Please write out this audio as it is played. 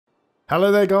Hello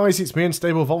there guys, it's me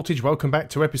Unstable Voltage. Welcome back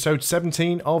to episode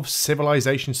 17 of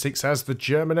Civilization 6 as the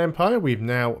German Empire. We've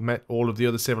now met all of the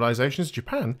other civilizations.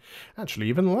 Japan actually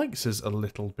even likes us a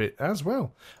little bit as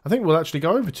well. I think we'll actually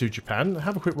go over to Japan,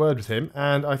 have a quick word with him,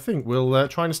 and I think we'll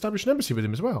try and establish an embassy with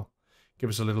him as well. Give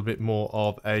us a little bit more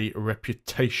of a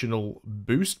reputational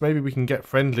boost. Maybe we can get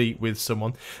friendly with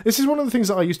someone. This is one of the things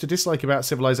that I used to dislike about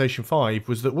Civilization 5,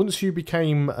 was that once you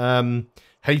became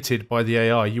hated by the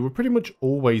AI, you were pretty much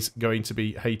always going to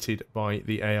be hated by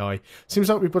the AI. Seems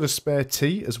like we've got a spare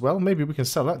tea as well. Maybe we can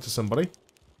sell that to somebody.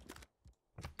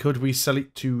 Could we sell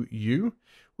it to you?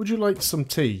 Would you like some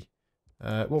tea?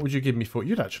 What would you give me for it?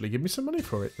 You'd actually give me some money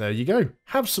for it. There you go.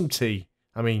 Have some tea.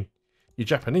 I mean, you're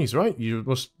Japanese, right? You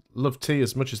must love tea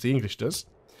as much as the English does.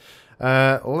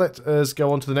 Let us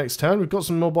go on to the next turn. We've got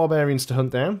some more barbarians to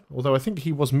hunt down, although I think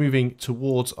he was moving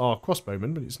towards our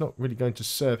crossbowman, but it's not really going to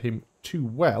serve him too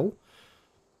well.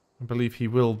 I believe he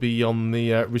will be on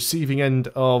the receiving end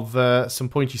of some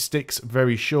pointy sticks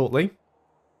very shortly.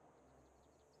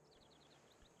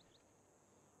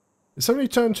 It's only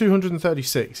turn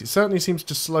 236. It certainly seems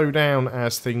to slow down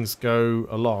as things go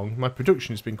along. My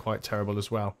production has been quite terrible as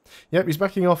well. Yep, he's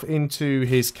backing off into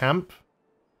his camp.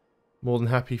 More than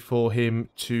happy for him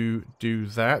to do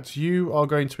that. You are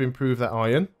going to improve that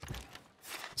iron.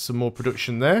 Some more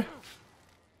production there.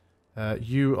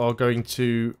 You are going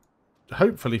to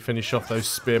hopefully finish off those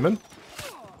spearmen.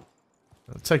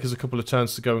 It'll take us a couple of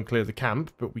turns to go and clear the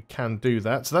camp, but we can do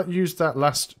that. So that used that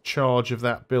last charge of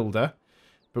that builder.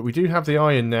 But we do have the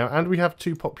iron now, and we have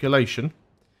 2 population.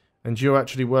 And you're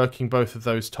actually working both of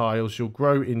those tiles. You'll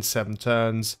grow in 7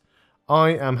 turns.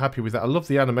 I am happy with that. I love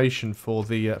the animation for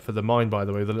the mine, by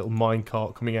the way, the little mine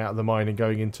cart coming out of the mine and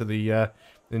going into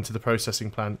the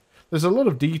processing plant. There's a lot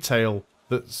of detail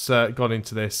that's gone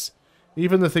into this.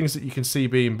 Even the things that you can see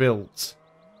being built.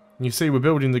 And you see we're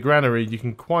building the granary. You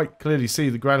can quite clearly see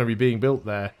the granary being built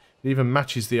there. It even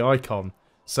matches the icon.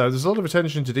 So there's a lot of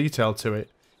attention to detail to it.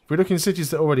 If we look in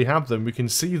cities that already have them, we can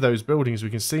see those buildings. We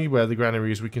can see where the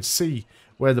granary is. We can see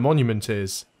where the monument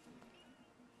is.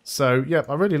 So, yeah,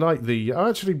 I really like I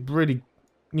actually really,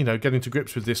 getting to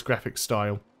grips with this graphic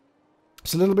style.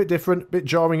 It's a little bit different, a bit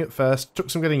jarring at first, took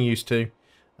some getting used to.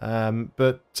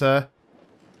 But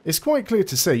it's quite clear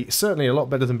to see, it's certainly a lot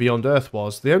better than Beyond Earth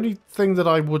was. The only thing that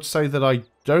I would say that I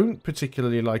don't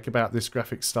particularly like about this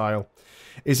graphic style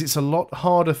is it's a lot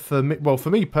harder for me, well,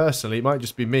 for me personally, it might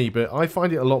just be me, but I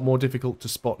find it a lot more difficult to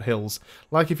spot hills.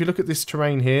 Like, if you look at this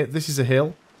terrain here, this is a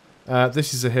hill.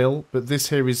 This is a hill, but this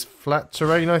here is flat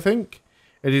terrain, I think.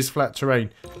 It is flat terrain.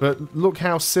 But look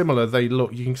how similar they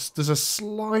look. There's a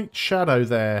slight shadow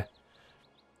there.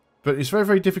 But it's very,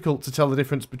 very difficult to tell the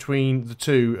difference between the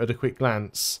two at a quick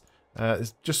glance.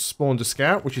 It's just spawned a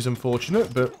scout, which is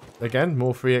unfortunate, but again,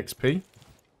 more free XP.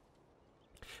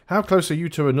 How close are you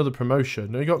to another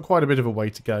promotion? Now, you've got quite a bit of a way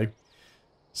to go.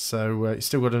 So, you've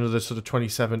still got another sort of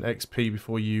 27 XP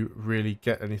before you really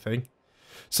get anything.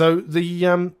 So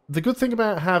the good thing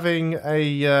about having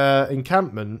a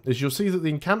encampment is you'll see that the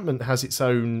encampment has its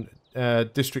own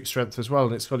district strength as well,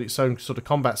 and it's got its own sort of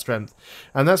combat strength,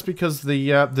 and that's because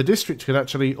the district can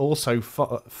actually also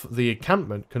the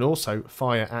encampment can also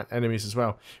fire at enemies as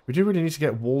well. We do really need to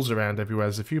get walls around everywhere.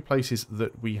 There's a few places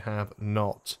that we have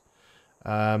not.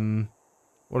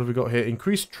 What have we got here?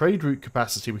 Increased trade route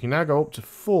capacity. We can now go up to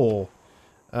 4.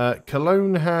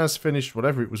 Cologne has finished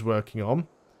whatever it was working on.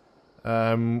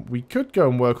 We could go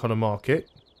and work on a market.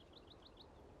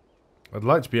 I'd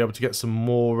like to be able to get some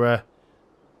more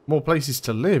places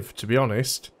to live, to be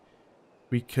honest.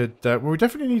 We could, well, we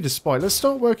definitely need a spy. Let's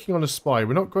start working on a spy.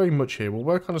 We're not growing much here. We'll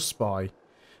work on a spy.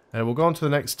 We'll go on to the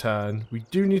next turn. We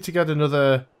do need to get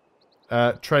another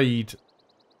trade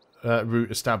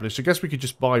route established. I guess we could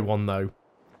just buy one, though.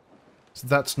 So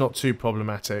that's not too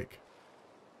problematic.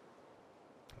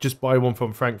 Just buy one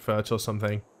from Frankfurt or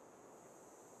something.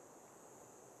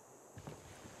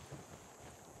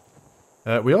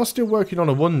 We are still working on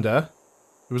a wonder.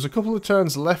 There was a couple of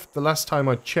turns left the last time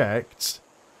I checked.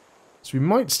 So we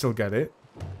might still get it.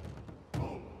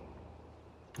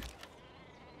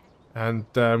 And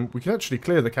we can actually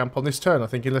clear the camp on this turn, I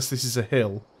think, unless this is a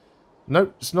hill.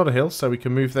 Nope, it's not a hill, so we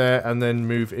can move there and then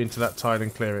move into that tile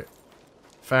and clear it.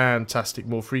 Fantastic,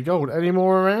 more free gold. Any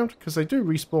more around? Because they do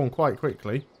respawn quite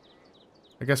quickly.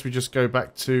 I guess we just go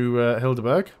back to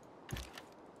Hildeberg.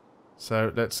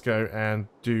 So let's go and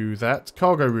do that.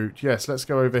 Cargo route, yes, let's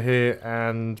go over here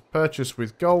and purchase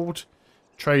with gold.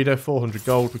 Trader, 400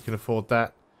 gold, we can afford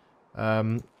that.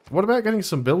 What about getting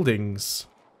some buildings?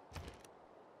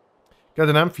 Get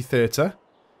an amphitheatre.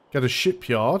 Get a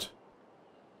shipyard.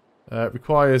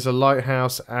 Requires a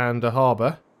lighthouse and a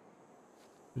harbour.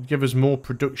 It'd give us more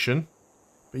production.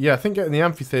 But yeah, I think getting the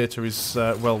amphitheatre is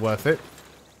well worth it.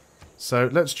 So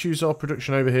let's choose our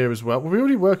production over here as well. Well, we're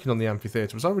already working on the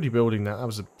amphitheatre. Was I already building that? That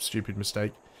was a stupid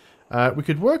mistake. We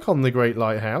could work on the Great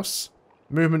Lighthouse.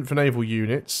 Movement for naval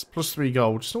units. +3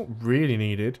 gold. It's not really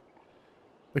needed.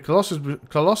 The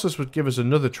Colossus would give us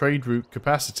another trade route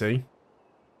capacity.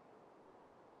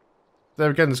 There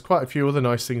again, there's quite a few other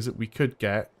nice things that we could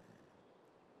get.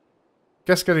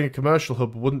 Guess getting a commercial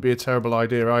hub wouldn't be a terrible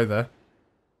idea either.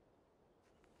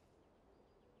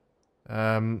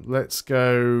 Let's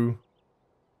go...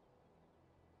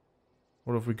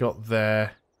 What have we got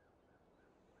there?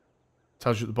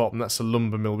 Tells you at the bottom, that's a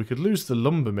lumber mill. We could lose the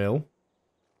lumber mill,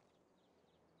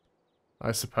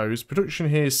 I suppose. Production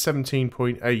here is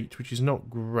 17.8, which is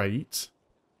not great.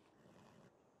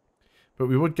 But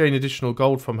we would gain additional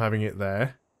gold from having it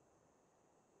there.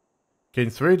 Gain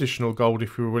 3 additional gold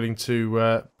if we were willing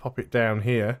to pop it down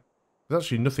here. There's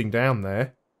actually nothing down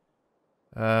there.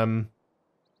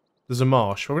 There's a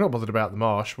marsh. Well, we're not bothered about the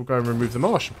marsh. We'll go and remove the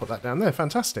marsh and put that down there.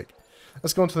 Fantastic.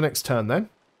 Let's go on to the next turn then.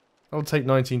 That'll take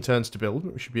 19 turns to build,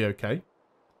 but we should be okay.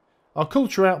 Our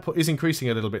culture output is increasing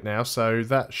a little bit now, so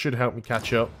that should help me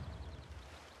catch up.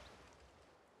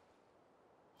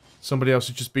 Somebody else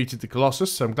has just beated the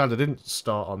Colossus, so I'm glad I didn't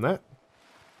start on that.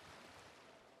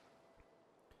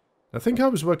 I think I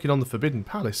was working on the Forbidden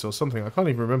Palace or something. I can't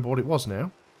even remember what it was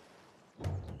now.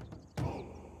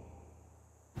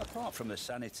 Apart from the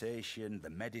sanitation, the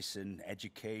medicine,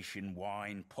 education,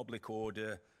 wine, public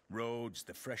order, roads,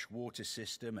 the fresh water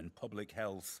system and public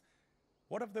health,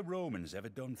 what have the Romans ever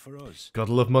done for us?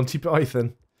 Gotta love Monty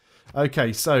Python.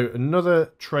 Okay, so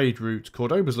another trade route.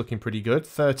 Cordoba's looking pretty good.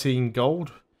 13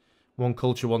 gold, 1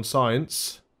 culture, 1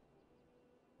 science.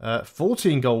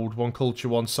 14 gold, 1 culture,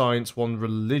 1 science, 1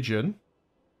 religion.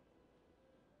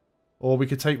 Or we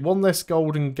could take 1 less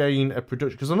gold and gain a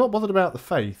production. Because I'm not bothered about the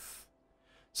faith.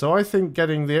 So I think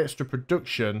getting the extra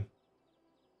production...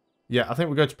 Yeah, I think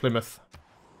we'll go to Plymouth.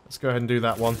 Let's go ahead and do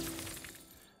that one.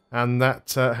 And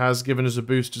that has given us a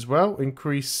boost as well.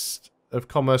 Increased of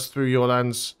commerce through your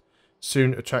lands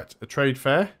soon attract a trade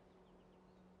fair.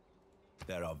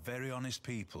 There are very honest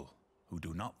people who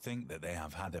do not think that they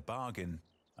have had a bargain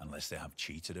unless they have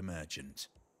cheated a merchant.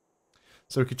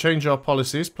 So we could change our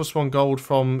policies. +1 gold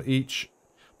from each.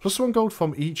 +1 gold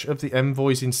from each of the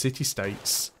envoys in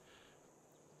city-states.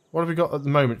 What have we got at the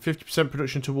moment? 50%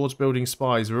 production towards building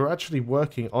spies. We're actually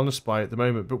working on a spy at the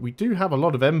moment, but we do have a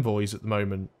lot of envoys at the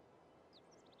moment.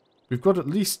 We've got at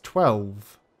least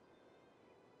 12.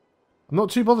 I'm not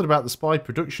too bothered about the spy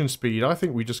production speed. I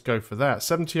think we just go for that.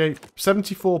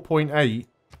 74.8.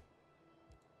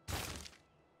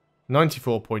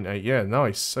 94.8. Yeah,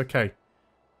 nice. Okay.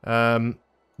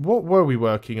 What were we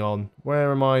working on?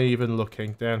 Where am I even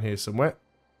looking? Down here somewhere.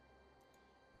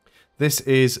 This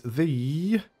is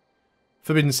the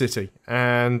Forbidden City,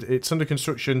 and it's under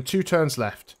construction. 2 turns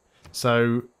left.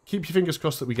 So keep your fingers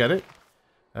crossed that we get it.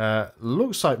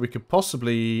 Looks like we could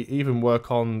possibly even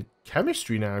work on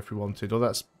chemistry now if we wanted, or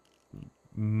that's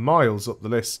miles up the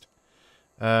list.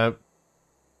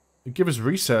 Give us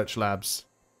research labs.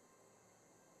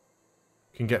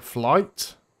 Can get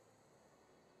flight.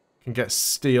 Can get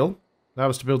steel. That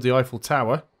was to build the Eiffel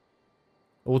Tower.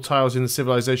 All tiles in the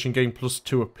civilization gain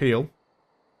 +2 appeal.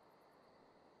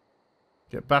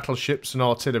 Get battleships and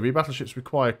artillery. Battleships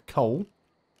require coal.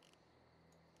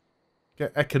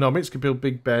 Get economics. Can build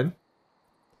Big Ben.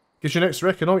 Gives you an extra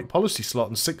economic policy slot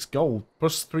and 6 gold.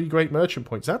 +3 great merchant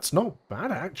points. That's not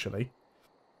bad, actually.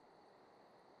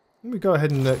 Let me go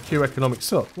ahead and queue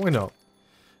economics up. Why not?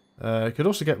 Could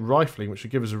also get rifling, which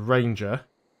would give us a ranger.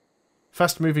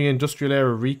 Fast-moving industrial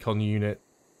era recon unit.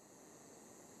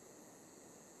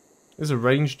 There's a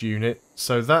ranged unit.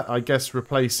 So that, I guess,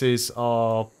 replaces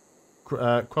our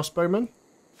crossbowman.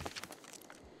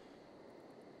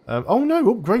 Oh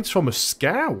no, upgrades from a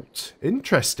scout.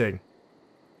 Interesting.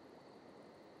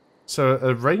 So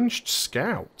a ranged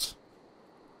scout.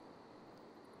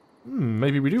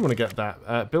 Maybe we do want to get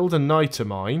that. Build a niter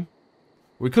mine.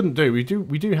 We couldn't do. We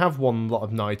do have 1 lot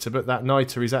of niter, but that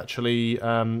niter is actually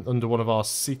under one of our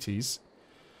cities.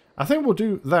 I think we'll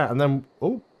do that, and then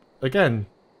again,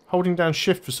 holding down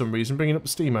shift for some reason, bringing up the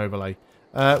steam overlay.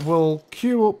 We'll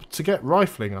queue up to get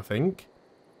rifling, I think.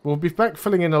 We'll be back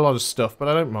filling in a lot of stuff, but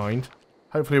I don't mind.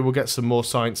 Hopefully we'll get some more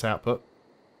science output.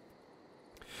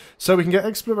 So we can get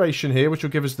exploration here, which will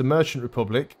give us the Merchant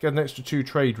Republic. Get an extra 2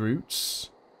 trade routes.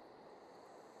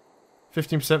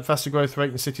 15% faster growth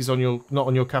rate in cities on your not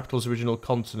on your capital's original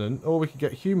continent. Or we could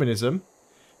get humanism,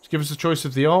 to give us the choice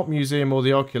of the art museum or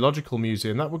the archaeological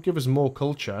museum. That would give us more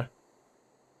culture.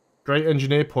 Great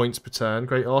engineer points per turn.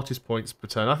 Great artist points per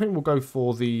turn. I think we'll go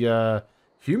for the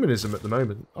humanism at the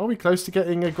moment. Are we close to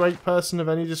getting a great person of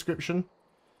any description?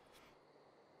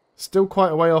 Still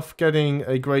quite a way off getting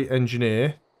a great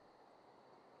engineer.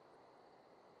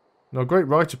 Now, great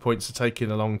writer points are taking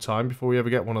a long time before we ever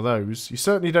get one of those. You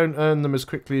certainly don't earn them as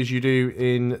quickly as you do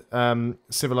in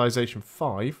Civilization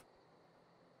 5.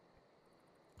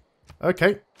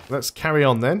 Okay, let's carry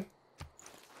on then.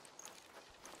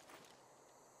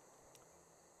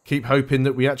 Keep hoping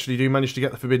that we actually do manage to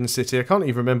get the Forbidden City. I can't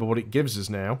even remember what it gives us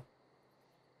now.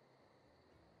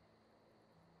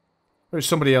 Or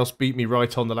somebody else beat me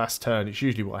right on the last turn. It's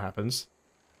usually what happens.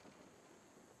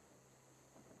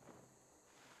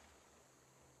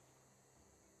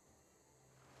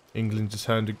 England has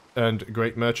earned a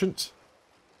great merchant.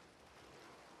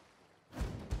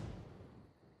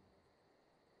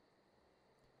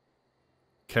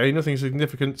 Okay, nothing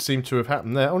significant seemed to have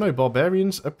happened there. Oh no,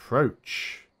 barbarians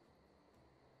approach.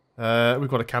 We've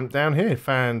got a camp down here.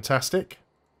 Fantastic.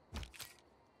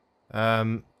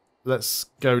 Let's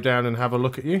go down and have a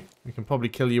look at you. We can probably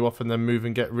kill you off and then move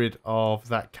and get rid of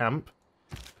that camp.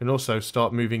 We can also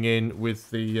start moving in with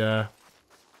the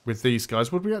with these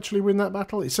guys. Would we actually win that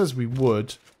battle? It says we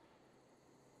would.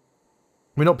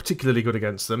 We're not particularly good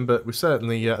against them, but we're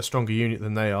certainly a stronger unit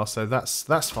than they are, so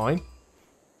that's fine.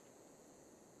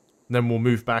 And then we'll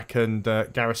move back and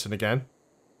garrison again.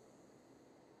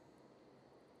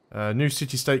 New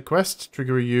city-state quest.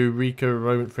 Trigger a Eureka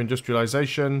moment for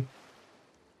industrialization.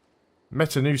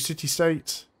 Meta new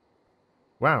city-state.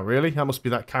 Wow, really? That must be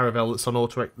that caravel that's on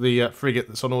auto... the frigate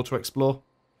that's on auto-explore.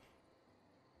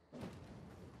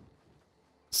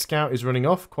 Scout is running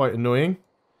off. Quite annoying.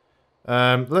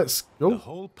 Let's... Oh. The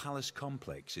whole palace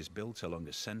complex is built along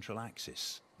a central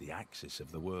axis. The axis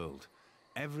of the world.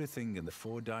 Everything in the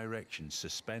 4 directions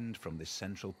suspend from this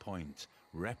central point,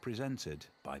 represented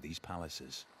by these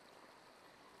palaces.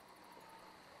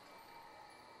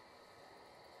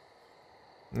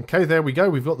 Okay, there we go.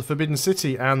 We've got the Forbidden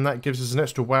City, and that gives us an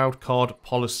extra wildcard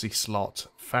policy slot.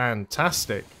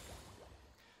 Fantastic.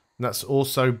 And that's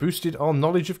also boosted our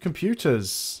knowledge of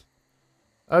computers.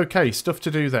 Okay, stuff to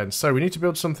do then. So we need to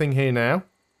build something here now.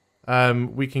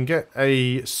 We can get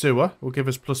a sewer. Will give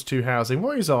us +2 housing.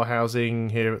 What is our housing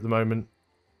here at the moment?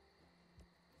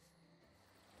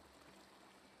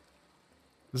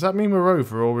 Does that mean we're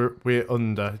over or we're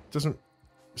under? It doesn't.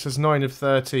 It says 9 of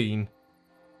 13.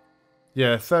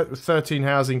 Yeah, 13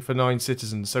 housing for 9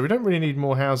 citizens. So we don't really need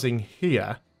more housing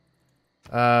here.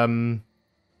 We've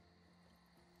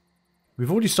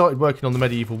already started working on the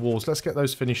medieval wars. Let's get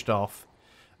those finished off.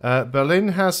 Berlin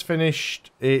has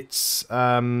finished its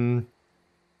aqueduct.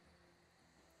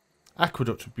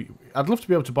 I'd love to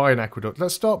be able to buy an aqueduct.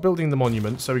 Let's start building the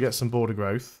monument so we get some border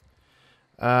growth.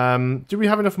 Do we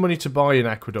have enough money to buy an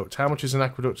aqueduct? How much is an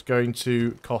aqueduct going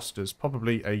to cost us?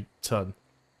 Probably a ton.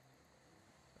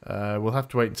 We'll have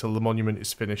to wait until the monument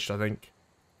is finished, I think.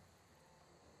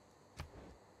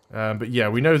 But yeah,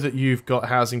 we know that you've got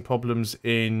housing problems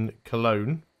in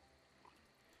Cologne.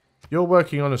 You're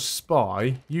working on a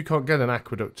spy. You can't get an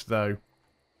aqueduct, though.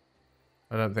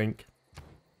 I don't think.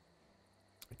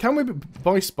 Can we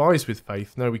buy spies with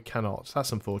faith? No, we cannot.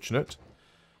 That's unfortunate.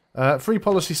 Free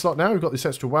policy slot now. We've got this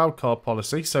extra wildcard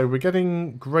policy. So we're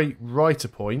getting great writer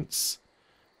points.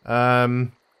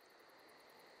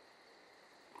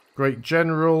 Great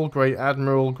general, great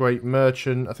admiral, great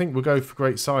merchant. I think we'll go for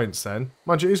great science then.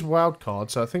 Mind you, it is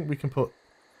wildcard, so I think we can put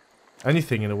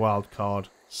anything in a wildcard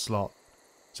slot.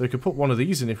 So we could put one of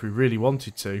these in if we really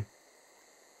wanted to.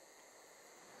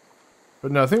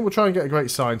 But no, I think we'll try and get a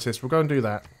great scientist. We'll go and do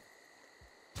that.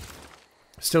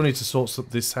 Still need to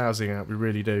sort this housing out, we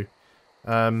really do.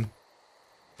 Yeah,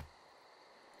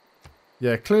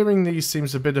 clearing these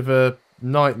seems a bit of a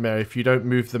nightmare if you don't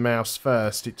move the mouse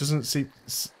first. It doesn't seem...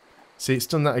 See, it's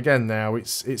done that again now.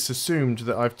 It's assumed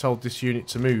that I've told this unit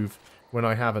to move when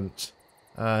I haven't.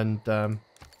 And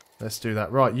let's do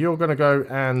that. Right, you're going to go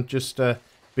and just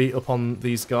beat up on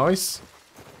these guys.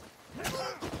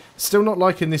 Still not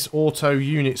liking this auto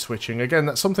unit switching. Again,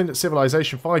 that's something that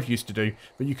Civilization 5 used to do,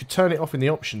 but you could turn it off in the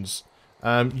options.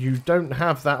 You don't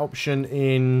have that option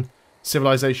in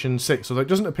Civilization 6, although it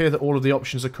doesn't appear that all of the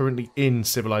options are currently in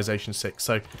Civilization 6,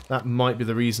 so that might be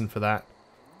the reason for that.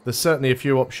 There's certainly a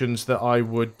few options that I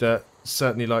would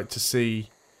certainly like to see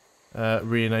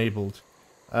re-enabled,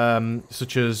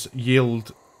 such as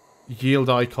yield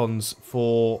icons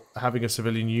for having a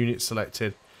civilian unit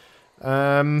selected.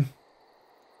 I'm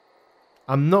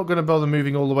not going to bother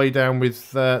moving all the way down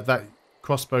with that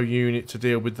crossbow unit to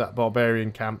deal with that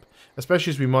barbarian camp,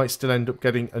 especially as we might still end up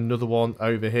getting another one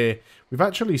over here. We've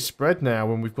actually spread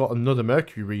now and we've got another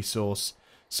mercury resource,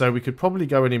 so we could probably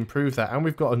go and improve that, and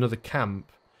we've got another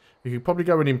camp. We could probably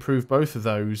go and improve both of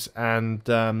those and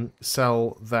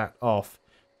sell that off.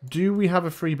 Do we have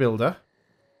a free builder?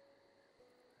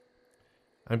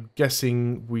 I'm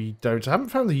guessing we don't. I haven't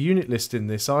found the unit list in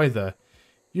this either.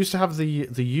 Used to have the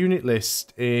unit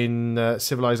list in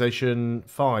Civilization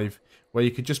 5, where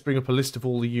you could just bring up a list of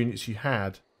all the units you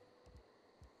had.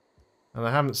 And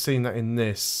I haven't seen that in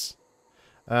this.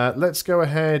 Let's go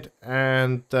ahead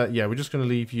and... yeah, we're just going to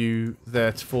leave you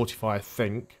there to fortify, I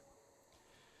think.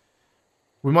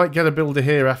 We might get a builder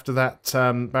here after that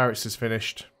barracks is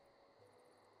finished.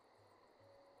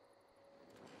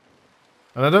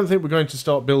 And I don't think we're going to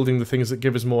start building the things that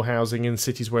give us more housing in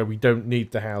cities where we don't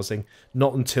need the housing.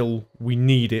 Not until we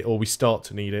need it or we start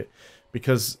to need it.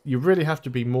 Because you really have to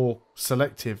be more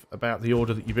selective about the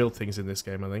order that you build things in this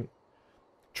game, I think.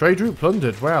 Trade route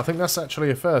plundered. Wow, I think that's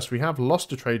actually a first. We have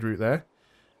lost a trade route there.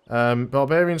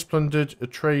 Barbarians plundered a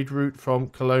trade route from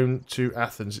Cologne to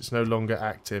Athens. It's no longer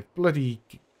active. Bloody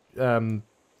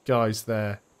guys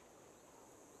there.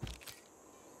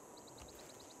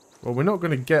 Well, we're not going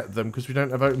to get them because we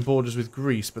don't have open borders with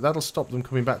Greece, but that'll stop them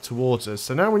coming back towards us.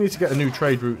 So now we need to get a new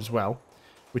trade route as well,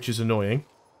 which is annoying.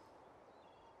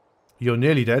 You're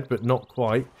nearly dead, but not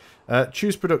quite.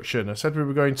 Choose production. I said we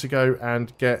were going to go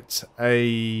and get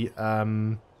a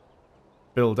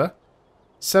builder.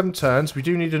 7 turns. We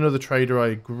do need another trader, I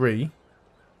agree.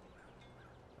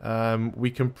 We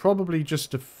can probably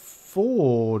just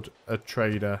afford a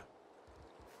trader.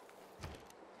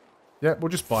 Yeah, we'll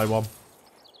just buy one.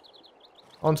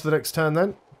 On to the next turn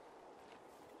then.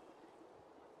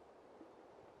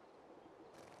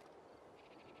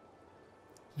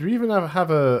 Do we even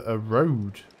have a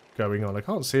road going on? I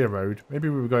can't see a road. Maybe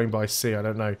we were going by sea, I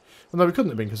don't know. Well, no, we couldn't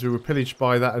have been because we were pillaged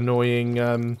by that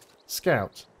annoying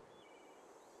scout.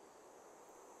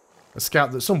 A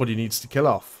scout that somebody needs to kill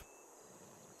off.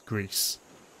 Greece.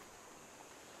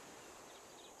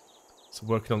 So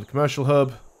working on the commercial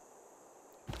hub.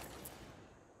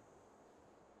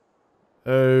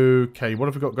 Okay, what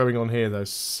have we got going on here though?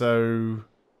 So,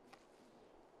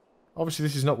 obviously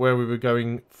this is not where we were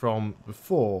going from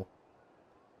before.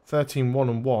 13, 1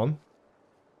 and 1.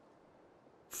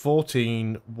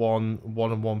 14, 1,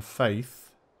 1 and 1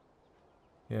 faith.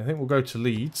 Yeah, I think we'll go to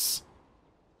Leeds.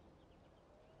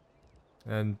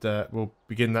 And we'll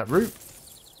begin that route.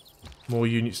 More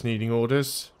units needing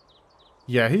orders.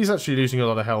 Yeah, he's actually losing a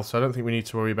lot of health, so I don't think we need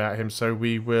to worry about him. So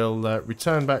we will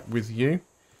return back with you.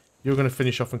 You're going to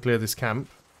finish off and clear this camp.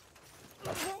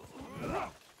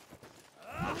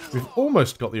 We've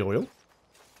almost got the oil.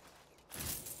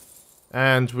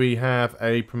 And we have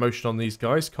a promotion on these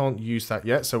guys. Can't use that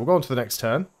yet, so we'll go on to the next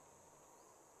turn.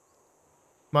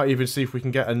 Might even see if we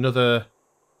can get another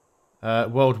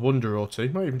world wonder or two.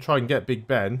 Might even try and get Big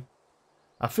Ben.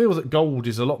 I feel that gold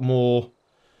is a lot more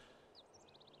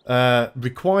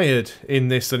required in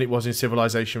this than it was in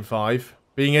Civilization 5.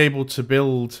 Being able to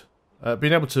build...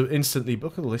 being able to instantly...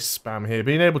 Look at all this spam here.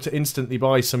 Being able to instantly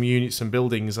buy some units and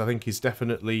buildings, I think, is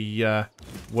definitely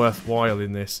worthwhile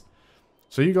in this.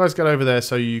 So you guys get over there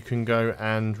so you can go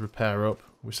and repair up.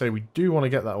 We say we do want to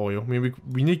get that oil. I mean,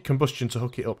 we need combustion to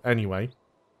hook it up anyway.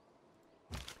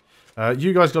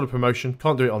 You guys got a promotion.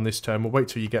 Can't do it on this turn. We'll wait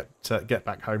till you get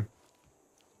back home.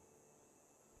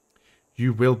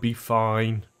 You will be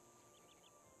fine.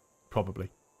 Probably.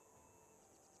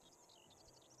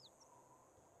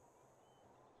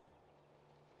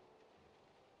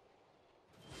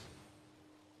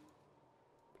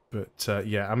 But,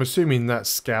 yeah, I'm assuming that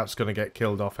scout's going to get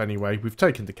killed off anyway. We've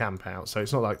taken the camp out, so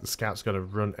it's not like the scout's going to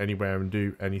run anywhere and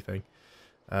do anything.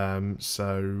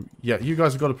 So, yeah, you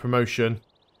guys have got a promotion.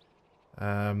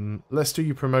 Let's do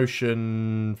your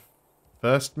promotion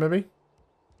first, maybe?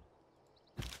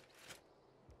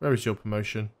 Where is your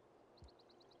promotion?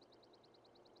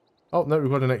 Oh, no,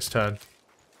 we've got a next turn.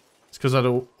 It's because I'd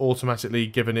automatically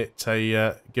given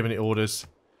it orders.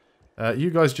 You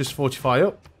guys just fortify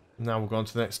up. Now we'll go on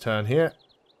to the next turn here.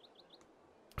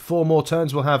 4 more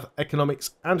turns we'll have economics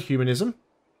and humanism.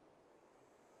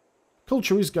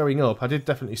 Culture is going up. I did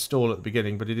definitely stall at the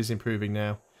beginning, but it is improving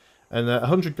now. And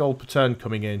 100 gold per turn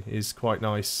coming in is quite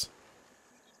nice.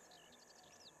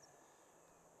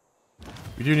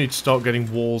 We do need to start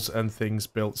getting walls and things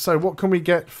built. So what can we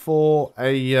get for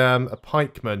a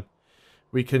pikeman?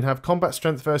 We can have combat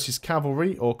strength versus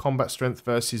cavalry or combat strength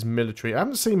versus military. I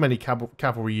haven't seen many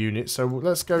cavalry units, so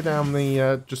let's go down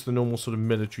the just the normal sort of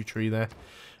military tree there.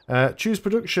 Choose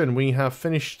production. We have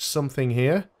finished something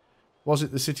here. Was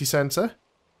it the city centre?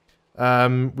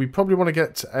 We probably want to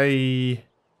get a...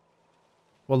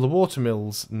 Well, the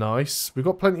watermill's nice. We've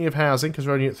got plenty of housing because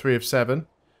we're only at 3 of 7.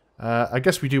 I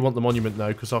guess we do want the monument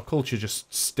though, because our culture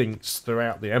just stinks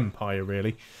throughout the empire,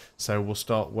 really. So we'll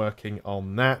start working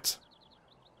on that.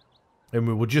 And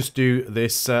we will just do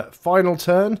this final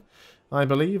turn, I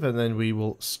believe, and then we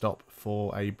will stop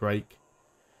for a break.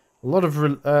 A lot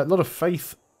of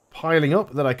faith piling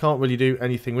up that I can't really do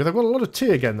anything with. I've got a lot of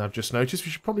tea again, I've just noticed.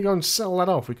 We should probably go and sell that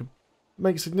off. We could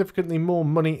make significantly more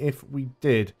money if we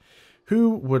did.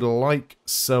 Who would like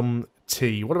some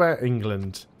tea? What about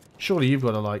England? Surely you've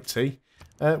got to like tea.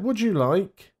 Would you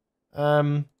like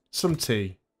some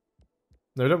tea?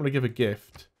 No, I don't want to give a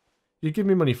gift. You give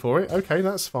me money for it. Okay,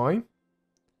 that's fine.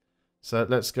 So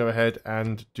let's go ahead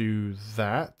and do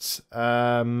that.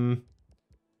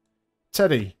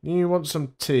 Teddy, you want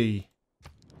some tea?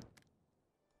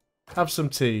 Have some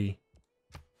tea.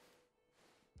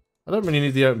 I don't really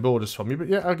need the open borders from you, but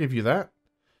yeah, I'll give you that.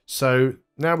 So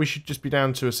now we should just be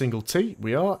down to a single tea.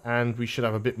 We are, and we should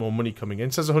have a bit more money coming in.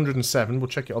 It says 107. We'll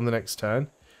check it on the next turn.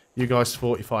 You guys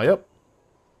fortify up.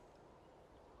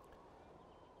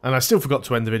 And I still forgot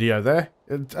to end the video there.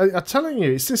 I'm telling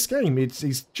you, it's this game.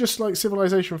 It's just like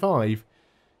Civilization 5.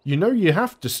 You know you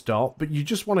have to stop, but you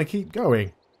just want to keep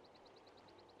going.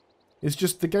 It's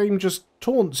just the game just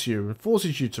taunts you and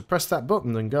forces you to press that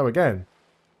button and go again.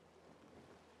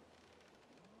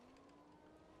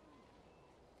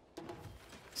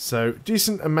 So,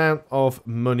 decent amount of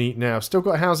money now. Still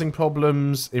got housing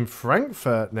problems in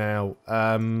Frankfurt now.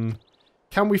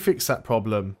 Can we fix that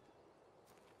problem?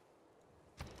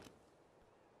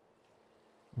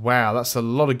 Wow, that's a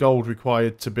lot of gold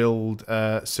required to build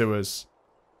sewers.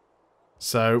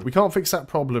 So, we can't fix that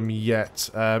problem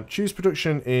yet. Choose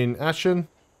production in Aachen.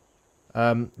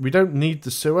 We don't need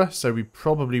the sewer, so we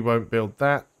probably won't build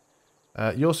that.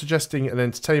 You're suggesting an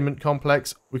entertainment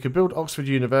complex. We could build Oxford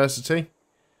University.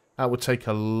 That would take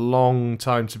a long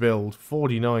time to build.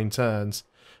 49 turns.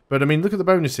 But, I mean, look at the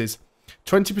bonuses.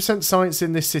 20% science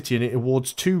in this city, and it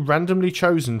awards 2 randomly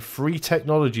chosen free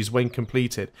technologies when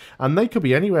completed. And they could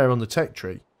be anywhere on the tech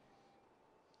tree.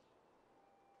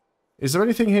 Is there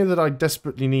anything here that I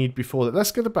desperately need before that?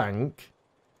 Let's go to the bank.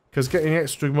 Because getting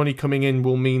extra money coming in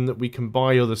will mean that we can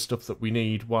buy other stuff that we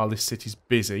need while this city's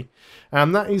busy.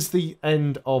 And that is the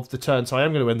end of the turn. So I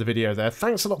am going to end the video there.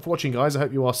 Thanks a lot for watching, guys. I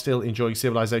hope you are still enjoying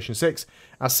Civilization 6.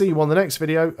 I'll see you on the next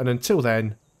video. And until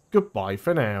then, goodbye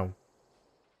for now.